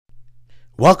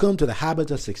Welcome to the Habits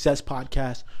of Success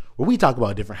podcast, where we talk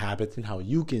about different habits and how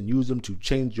you can use them to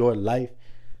change your life.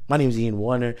 My name is Ian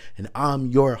Warner, and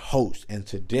I'm your host. And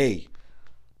today,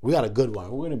 we got a good one.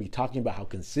 We're going to be talking about how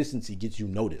consistency gets you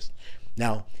noticed.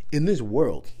 Now, in this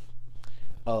world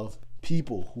of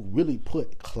people who really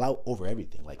put clout over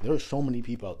everything, like there are so many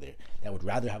people out there that would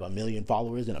rather have 1 million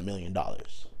followers than $1 million.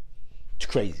 It's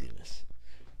craziness.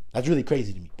 That's really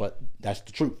crazy to me, but that's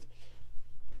the truth.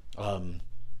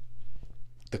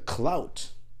 The clout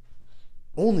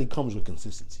only comes with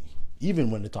consistency,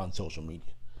 even when it's on social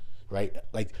media, right?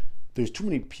 Like, there's too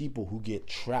many people who get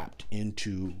trapped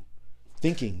into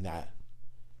thinking that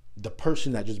the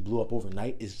person that just blew up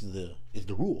overnight is the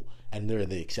rule, and they're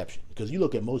the exception. Because you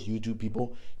look at most YouTube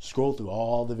people, scroll through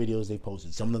all the videos they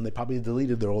posted. Some of them, they probably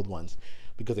deleted their old ones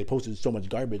because they posted so much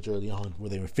garbage early on where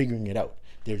they were figuring it out.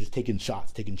 They're just taking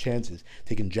shots, taking chances,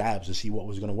 taking jabs to see what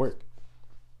was going to work.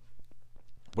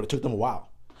 But it took them a while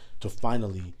to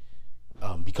finally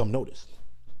become noticed.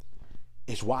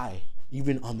 It's why,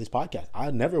 even on this podcast,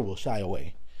 I never will shy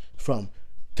away from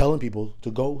telling people to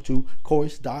go to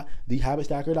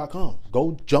course.thehabitstacker.com.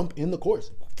 Go jump in the course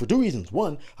for two reasons.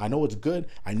 One, I know it's good.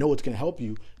 I know it's going to help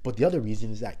you. But the other reason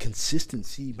is that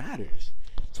consistency matters.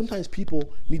 Sometimes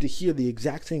people need to hear the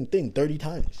exact same thing 30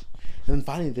 times. And then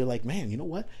finally they're like, man, you know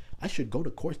what? I should go to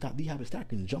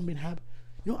course.thehabitstacker and jump in habit.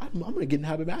 You know, I'm going to get in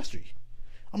habit mastery.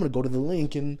 I'm going to go to the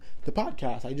link in the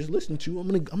podcast I just listened to. I'm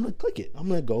going to click it. I'm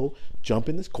going to go jump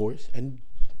in this course and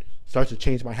start to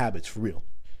change my habits for real.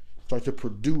 Start to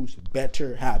produce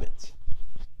better habits.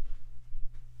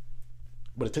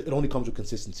 But it only comes with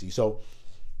consistency. So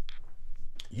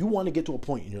you want to get to a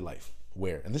point in your life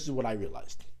where, and this is what I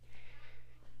realized,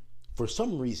 for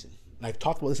some reason, and I've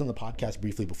talked about this on the podcast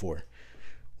briefly before,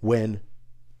 when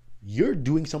you're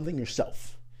doing something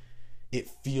yourself, it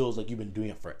feels like you've been doing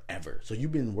it forever. So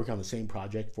you've been working on the same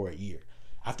project for a year.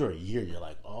 After a year, you're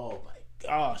like, oh my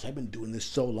gosh, I've been doing this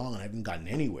so long and I haven't gotten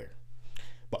anywhere.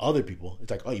 But other people, it's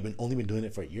like, oh, you've only been doing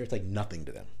it for a year. It's like nothing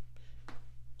to them.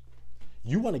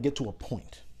 You want to get to a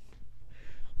point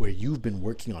where you've been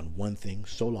working on one thing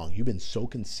so long, you've been so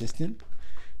consistent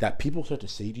that people start to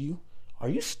say to you, are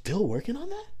you still working on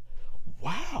that?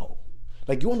 Wow.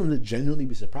 Like, you want them to genuinely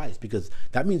be surprised, because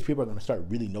that means people are going to start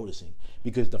really noticing.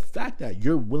 Because the fact that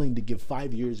you're willing to give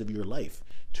 5 years of your life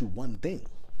to one thing,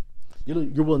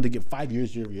 you're willing to give 5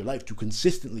 years of your life to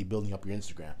consistently building up your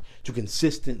Instagram, to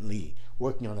consistently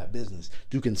working on that business,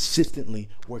 to consistently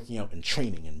working out and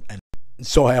training. And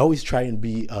so I always try and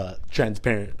be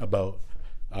transparent about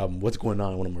what's going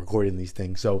on when I'm recording these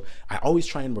things. So I always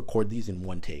try and record these in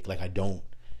one take. Like, I don't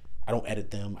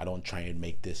edit them. I don't try and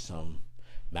make this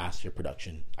master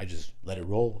production. I just let it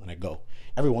roll and I go.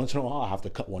 Every once in a while I have to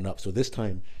cut one up. So this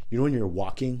time, you know, when you're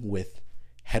walking with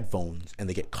headphones and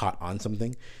they get caught on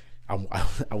something, I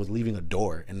was leaving a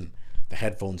door and the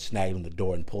headphones snagged on the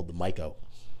door and pulled the mic out.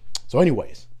 So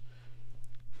anyways,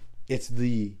 it's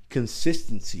the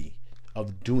consistency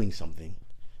of doing something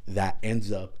that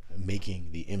ends up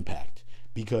making the impact.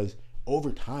 Because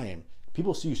over time,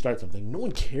 people see you start something. No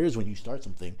one cares when you start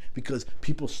something, because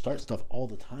people start stuff all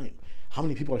the time. How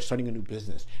many people are starting a new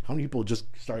business? How many people just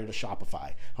started a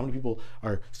Shopify? How many people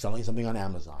are selling something on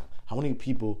Amazon? How many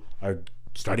people are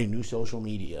starting new social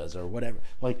medias or whatever?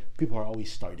 Like, people are always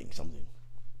starting something.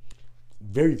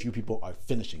 Very few people are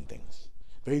finishing things.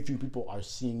 Very few people are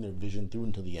seeing their vision through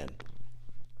until the end.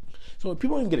 So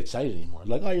people don't even get excited anymore.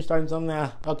 Like, oh, you're starting something?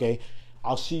 Nah, okay.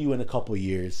 I'll see you in a couple of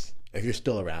years if you're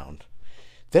still around.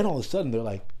 Then all of a sudden, they're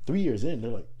like 3 years in,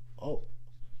 they're like, oh,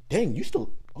 dang,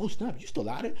 oh snap, you still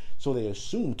at it? So they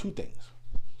assume two things.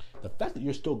 The fact that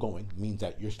you're still going means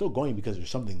that you're still going because there's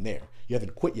something there. You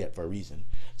haven't quit yet for a reason.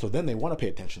 So then they want to pay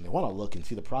attention. They want to look and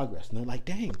see the progress. And they're like,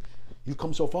 dang, you've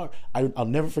come so far. I'll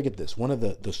never forget this. One of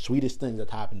the sweetest things that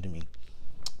happened to me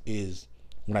is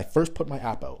when I first put my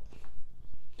app out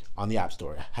on the App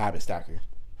Store, Habit Stacker,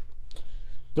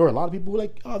 there were a lot of people who were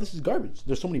like, oh, this is garbage.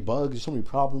 There's so many bugs. There's so many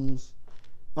problems.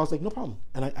 I was like, no problem.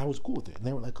 And I was cool with it. And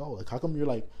they were like, oh, like, how come you're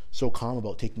like so calm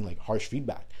about taking like harsh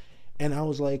feedback? And I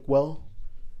was like, well,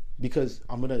 because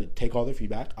I'm going to take all their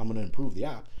feedback. I'm going to improve the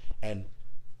app, and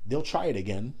they'll try it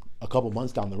again a couple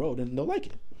months down the road and they'll like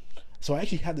it. So I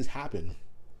actually had this happen.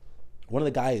 One of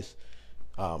the guys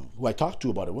who I talked to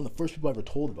about it, one of the first people I ever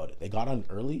told about it, they got on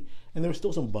early and there were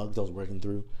still some bugs I was working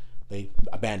through. They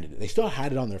abandoned it. They still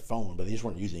had it on their phone, but they just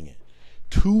weren't using it.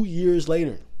 2 years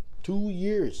later, 2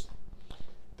 years,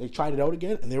 they tried it out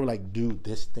again, and they were like, dude,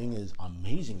 this thing is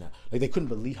amazing now. Like, they couldn't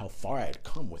believe how far I had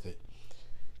come with it.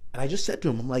 And I just said to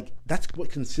him, I'm like, that's what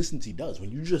consistency does.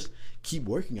 When you just keep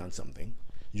working on something,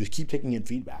 You just keep taking in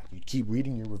feedback. You keep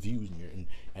reading your reviews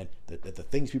and the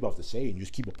things people have to say and you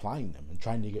just keep applying them and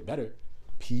trying to get better,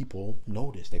 people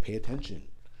notice, they pay attention.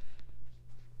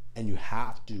 And you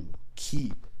have to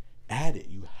keep at it.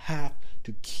 You have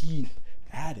to keep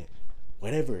at it.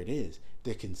 Whatever it is,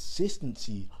 the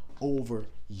consistency over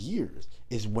years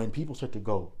is when people start to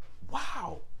go,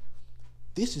 wow,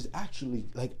 this is actually,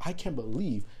 like, I can't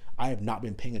believe I have not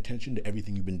been paying attention to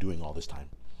everything you've been doing all this time.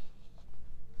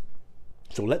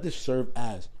 So let this serve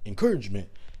as encouragement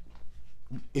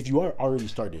if you are already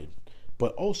started,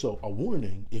 but also a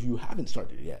warning if you haven't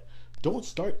started yet. Don't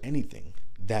start anything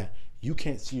that you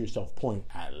can't see yourself pouring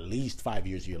at least 5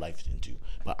 years of your life into.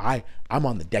 But I'm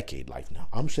on the decade life now.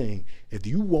 I'm saying if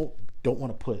you don't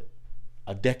want to put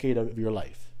a decade of your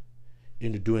life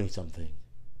into doing something,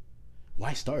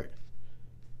 why start?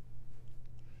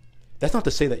 That's not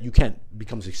to say that you can't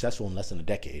become successful in less than a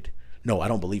decade. No, I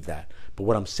don't believe that. But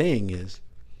what I'm saying is,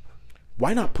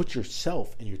 why not put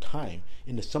yourself and your time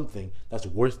into something that's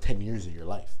worth 10 years of your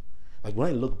life? Like, when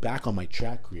I look back on my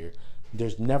track career,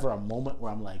 there's never a moment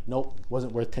where I'm like, nope,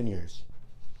 wasn't worth 10 years.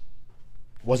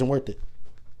 Wasn't worth it.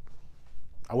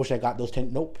 I wish I got those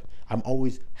 10. Nope. I'm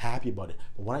always happy about it.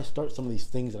 But when I start some of these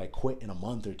things that I quit in a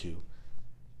month or two,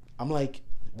 I'm like,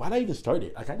 why did I even start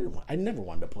it? Like, I never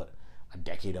wanted to put a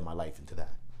decade of my life into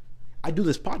that. I do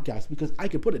this podcast because I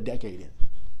could put a decade in.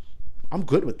 I'm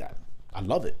good with that. I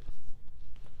love it.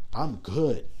 I'm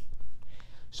good.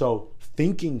 So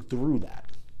thinking through that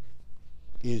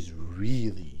is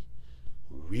really,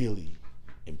 really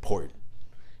important.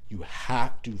 You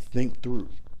have to think through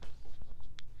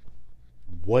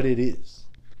what it is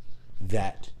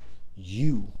that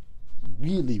you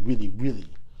really, really, really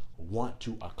want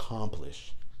to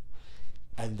accomplish.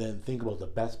 And then think about the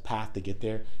best path to get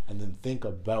there. And then think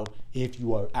about if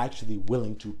you are actually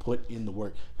willing to put in the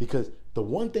work. Because the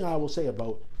one thing I will say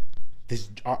about this,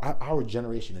 our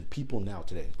generation and people now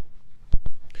today,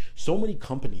 so many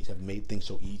companies have made things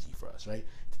so easy for us, right?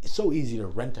 It's so easy to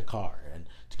rent a car and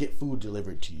to get food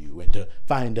delivered to you and to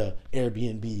find a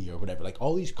Airbnb or whatever. Like,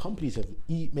 all these companies have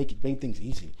made things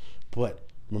easy. But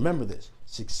remember this,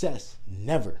 success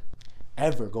never,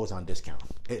 ever goes on discount.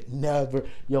 It never,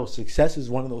 success is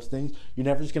one of those things. You're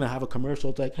never just going to have a commercial.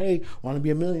 It's like, hey, want to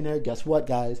be a millionaire? Guess what,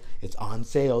 guys? It's on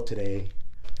sale today.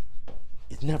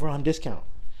 It's never on discount.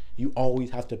 You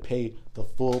always have to pay the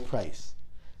full price.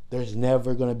 There's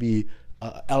never going to be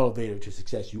an elevator to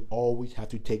success. You always have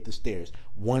to take the stairs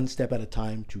one step at a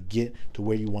time to get to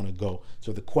where you want to go.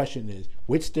 So the question is,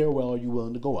 which stairwell are you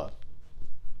willing to go up?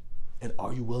 And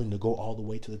are you willing to go all the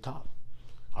way to the top?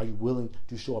 Are you willing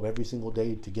to show up every single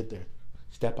day to get there,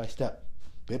 step by step,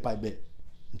 bit by bit,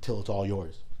 until it's all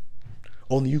yours?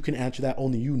 Only you can answer that.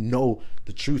 Only you know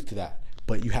the truth to that.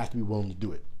 But you have to be willing to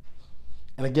do it.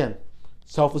 And again,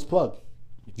 selfless plug.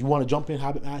 If you want to jump in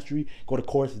Habit Mastery, go to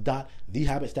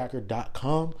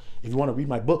course.thehabitstacker.com. If you want to read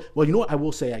my book, well, you know what I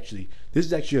will say, actually, this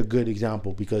is actually a good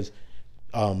example because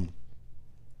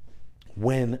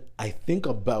when I think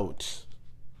about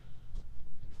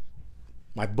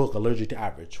my book, Allergic to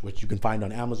Average, which you can find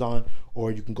on Amazon,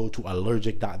 or you can go to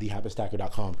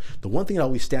allergic.thehabitstacker.com. The one thing that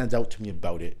always stands out to me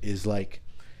about it is, like,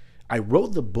 I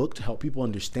wrote the book to help people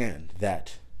understand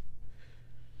that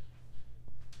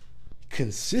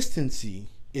consistency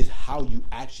is how you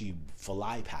actually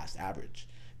fly past average.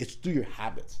 It's through your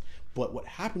habits. But what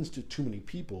happens to too many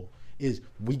people is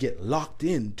we get locked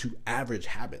into average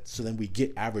habits. So then we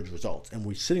get average results. And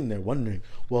we're sitting there wondering,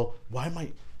 well, why am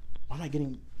I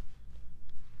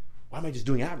just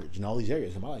doing average in all these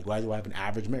areas in my life? Why do I have an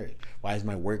average marriage? Why is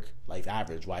my work life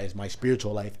average? Why is my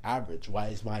spiritual life average? Why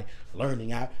is my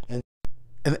learning average?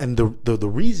 And the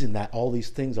reason that all these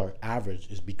things are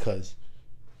average is because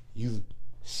you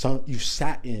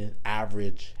sat in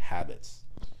average habits.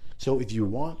 So if you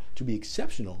want to be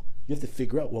exceptional, you have to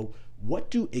figure out, well, what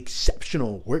do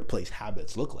exceptional workplace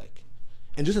habits look like?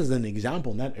 And just as an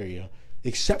example in that area,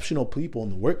 exceptional people in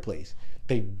the workplace,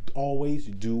 they always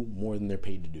do more than they're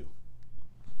paid to do.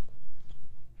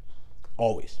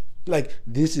 Always. Like,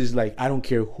 this is like, I don't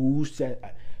care who said,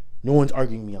 no one's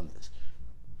arguing me on this.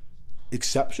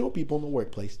 Exceptional people in the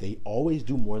workplace, they always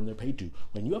do more than they're paid to.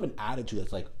 When you have an attitude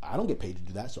that's like, I don't get paid to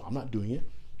do that, so I'm not doing it,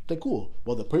 it's like, cool.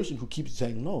 Well, the person who keeps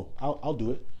saying, no, I'll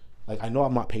do it. Like, I know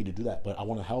I'm not paid to do that, but I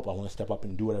want to help. I want to step up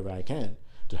and do whatever I can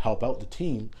to help out the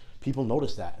team. People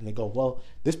notice that, and they go, well,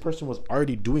 this person was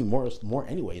already doing more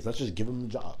anyways. Let's just give them the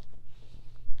job.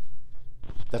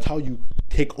 That's how you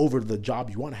take over the job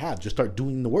you want to have. Just start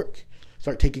doing the work.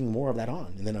 Start taking more of that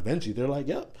on. And then eventually they're like,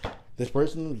 yep, this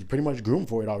person is pretty much groomed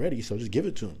for it already, so just give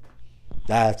it to them.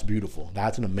 That's beautiful.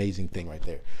 That's an amazing thing right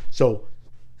there. So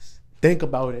think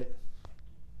about it.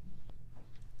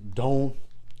 Don't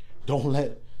Don't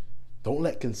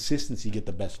let consistency get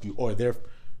the best of you,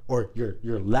 or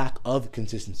your lack of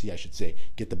consistency, I should say,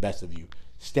 get the best of you.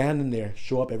 Stand in there,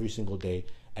 show up every single day,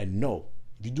 and know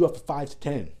if you do it for 5 to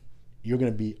 10, you're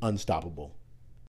gonna be unstoppable.